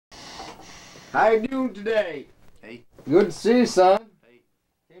How you doing today? Hey. Good to see you, son. Hey.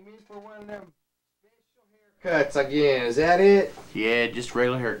 Came in for one of them special haircuts again. Is that it? Yeah, just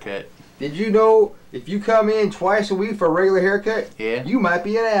regular haircut. Did you know if you come in twice a week for a regular haircut, Yeah. you might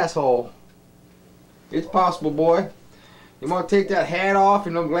be an asshole? It's possible, boy. You want to take that hat off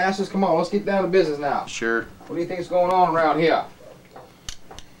and them glasses? Come on, let's get down to business now. Sure. What do you think's going on around here?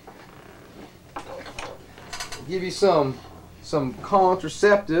 I'll give you some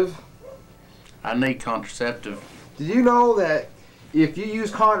contraceptive. I need contraceptive. Did you know that if you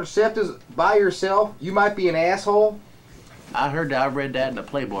use contraceptives by yourself, you might be an asshole? I heard that. I read that in the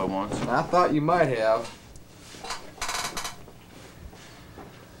Playboy once. I thought you might have.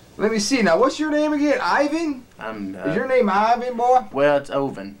 Let me see now. What's your name again? Ivan? Is your name Ivan, boy? Well, it's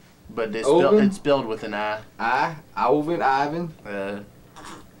Oven, but it's spelled with an I. Ivan.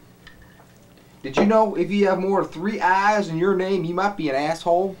 Did you know if you have more than 3 I's in your name, you might be an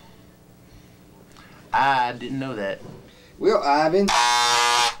asshole? I didn't know that. Well, Ivan,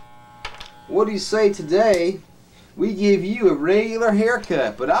 what do you say today? We give you a regular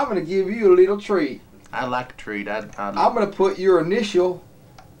haircut, but I'm going to give you a little treat. I like a treat. I'm going to put your initial.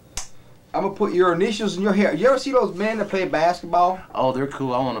 I'm going to put your initials in your hair. You ever see those men that play basketball? Oh, they're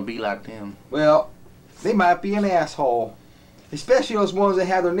cool. I want to be like them. Well, they might be an asshole. Especially those ones that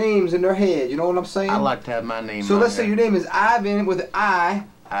have their names in their head. You know what I'm saying? I like to have my name. So let's say your name is Ivan with an I.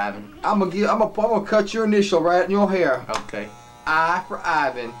 Ivan. I'm gonna cut your initial right in your hair. Okay. I for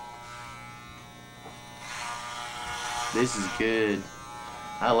Ivan. This is good.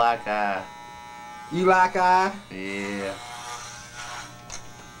 I like I. You like I? Yeah.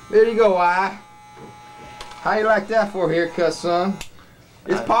 There you go, I. How you like that for a haircut, son?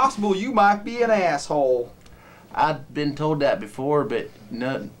 It's possible you might be an asshole. I've been told that before, but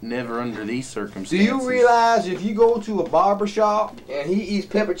never under these circumstances. Do you realize if you go to a barber shop and he eats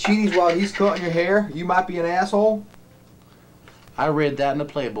pepperoncinis while he's cutting your hair, you might be an asshole? I read that in the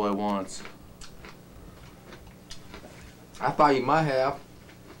Playboy once. I thought you might have.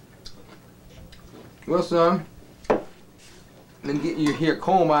 Well, son, then getting your hair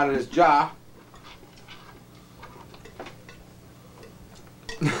comb out of this jar.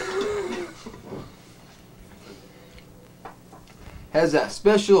 Has that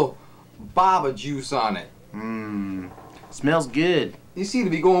special baba juice on it. Smells good. You seem to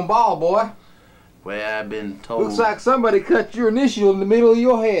be going bald, boy. Well, I've been told. Looks like somebody cut your initial in the middle of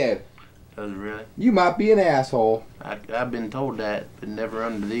your head. Does it really? You might be an asshole. I've been told that, but never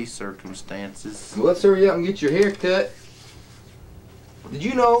under these circumstances. Well, let's hurry up and get your hair cut. Did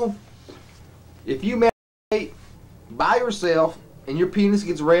you know if you masturbate by yourself and your penis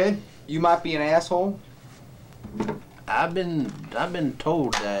gets red, you might be an asshole? I've been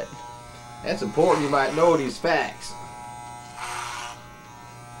told that. That's important. You might know these facts.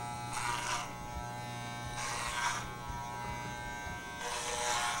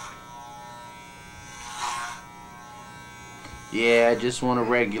 Yeah, I just want a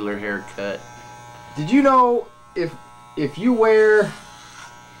regular haircut. Did you know if you wear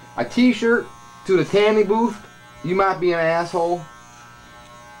a t-shirt to the tanning booth, you might be an asshole?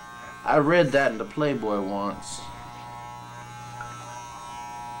 I read that in the Playboy once.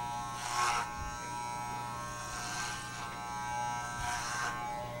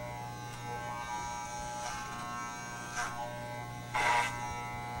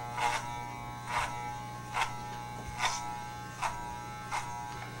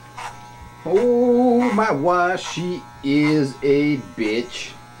 Oh, my wife, she is a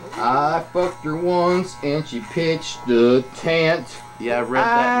bitch. I fucked her once and she pitched the tent. Yeah, I read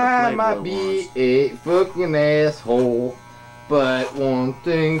that in the Playboy I might be a fucking asshole, but one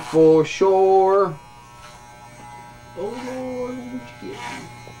thing for sure. Oh Lord, what you get me?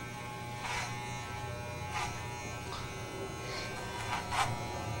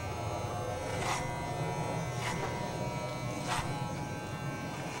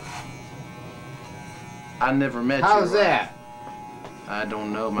 I never met you. How's that? I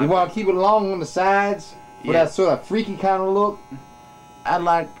don't know. You want to keep it long on the sides? With that sort of freaky kind of look?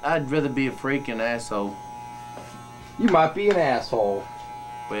 I'd rather be a freaking asshole. You might be an asshole.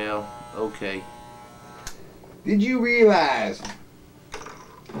 Well, okay. Did you realize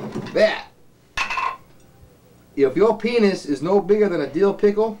that if your penis is no bigger than a dill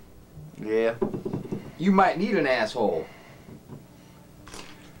pickle, yeah, you might need an asshole?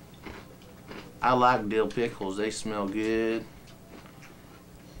 I like dill pickles. They smell good.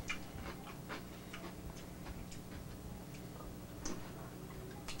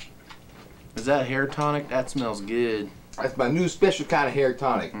 Is that hair tonic? That smells good. That's my new special kind of hair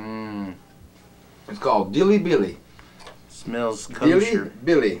tonic. It's called Dilly Billy. Smells kosher. Dilly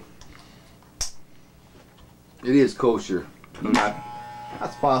Billy. It is kosher.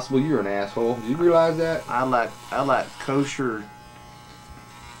 That's possible. You're an asshole. Did you realize that? I like kosher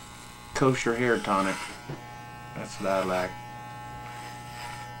hair tonic. That's what I like.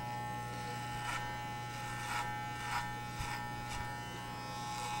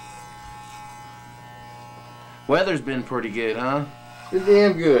 Weather's been pretty good, huh? It's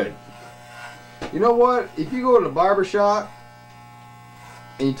damn good. You know what? If you go to the barber shop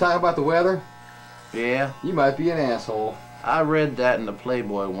and you talk about the weather, Yeah. you might be an asshole. I read that in the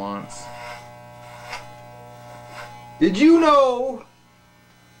Playboy once. Did you know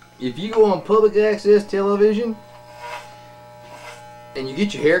if you go on public access television and you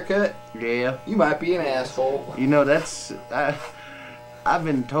get your hair cut, Yeah. you might be an asshole? You know, I've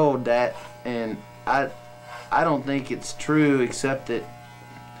been told that, and I don't think it's true, except that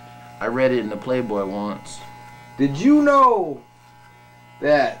I read it in the Playboy once. Did you know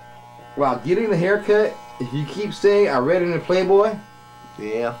that while getting a haircut, if you keep saying I read it in the Playboy,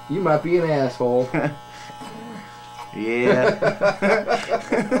 Yeah. you might be an asshole? Yeah.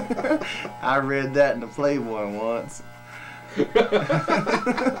 I read that in the Playboy once.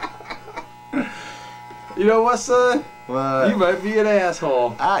 You know what, son? Well, You might be an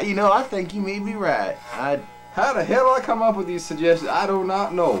asshole. I think you may be right. How the hell did I come up with these suggestions? I do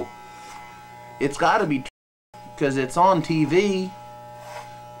not know. It's got to be because it's on TV.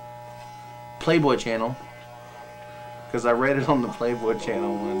 Playboy channel. Because I read it on the Playboy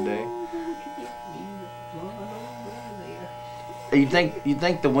channel one day. You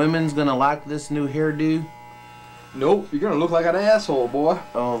think the women's gonna like this new hairdo? Nope, you're gonna look like an asshole, boy.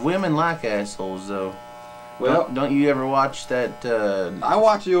 Oh, women like assholes though. Well, don't you ever watch that I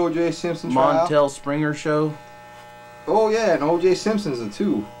watch the O.J. Simpson trial. Montel Springer show? Oh yeah, and O.J. Simpson's in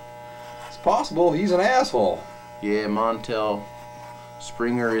too. It's possible he's an asshole. Yeah, Montel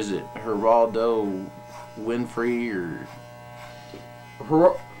Springer. Is it Geraldo Winfrey or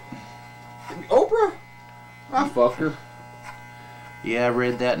Oprah? I fuck her. Yeah, I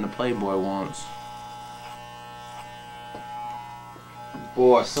read that in the Playboy once.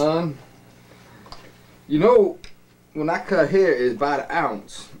 Boy, son. You know, when I cut hair, it's by the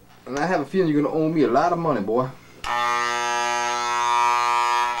ounce. And I have a feeling you're gonna owe me a lot of money, boy.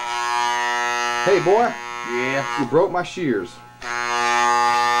 Hey, boy. Yeah. You broke my shears.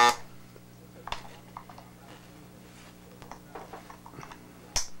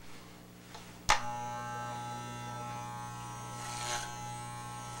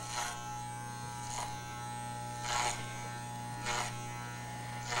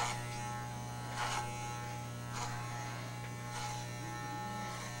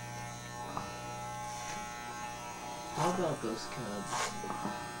 How about those Cubs?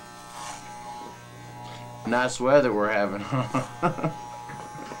 Nice weather we're having.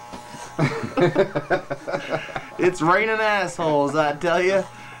 It's raining assholes, I tell you.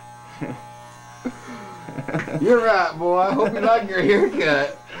 You're right, boy. I hope you like your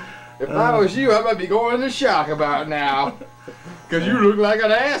haircut. If I was you, I might be going into shock about it now. Because you look like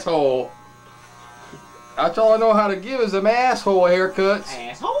an asshole. That's all I know how to give is them asshole haircuts.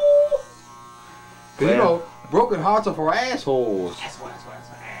 Asshole! Because, you know, broken hearts are for assholes. Asshole.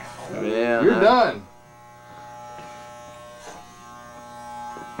 Yeah. You're done.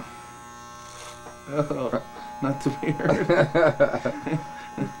 Oh, not to be heard.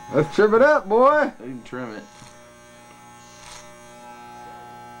 Let's trim it up, boy. You can trim it.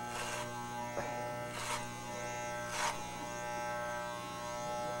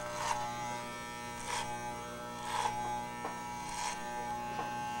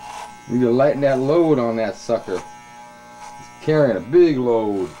 We need to lighten that load on that sucker. It's carrying a big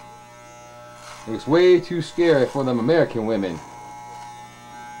load. It's way too scary for them American women.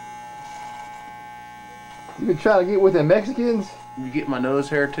 You been trying to get with the Mexicans? You get my nose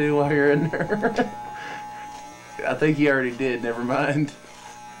hair too while you're in there? I think you already did, never mind.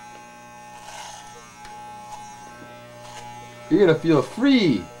 You're gonna feel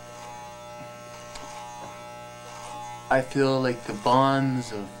free. I feel like the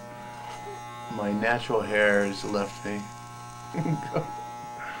bonds of my natural hair has left me.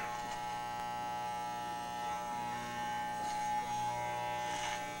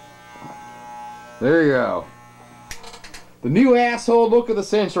 There you go. The new asshole look of the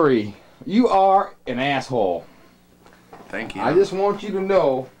century. You are an asshole. Thank you. I just want you to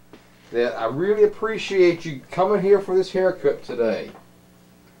know that I really appreciate you coming here for this haircut today.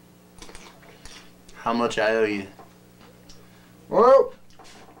 How much I owe you? Well,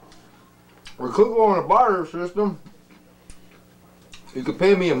 we could go on a barter system. You could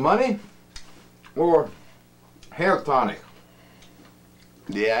pay me in money or hair tonic.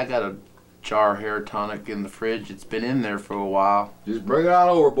 Yeah, I gotta jar of hair tonic in the fridge. It's been in there for a while. Just bring it on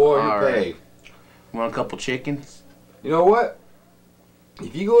over, boy. All You pay. Want a couple chickens? You know what?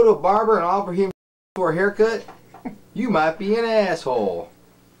 If you go to a barber and offer him for a haircut, you might be an asshole.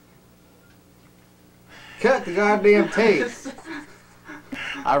 Cut the goddamn tape.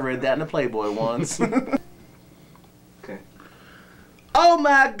 I read that in a Playboy once. Okay. Oh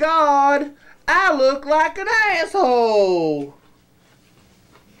my God! I look like an asshole!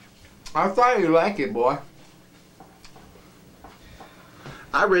 I thought you'd like it, boy.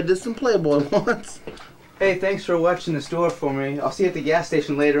 I read this in Playboy once. Hey, thanks for watching the store for me. I'll see you at the gas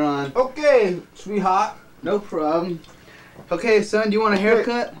station later on. Okay, sweetheart. No problem. Okay, son, do you want a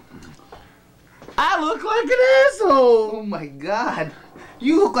haircut? I look like an asshole! Oh my God.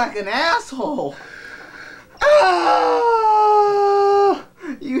 You look like an asshole. Ah!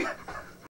 You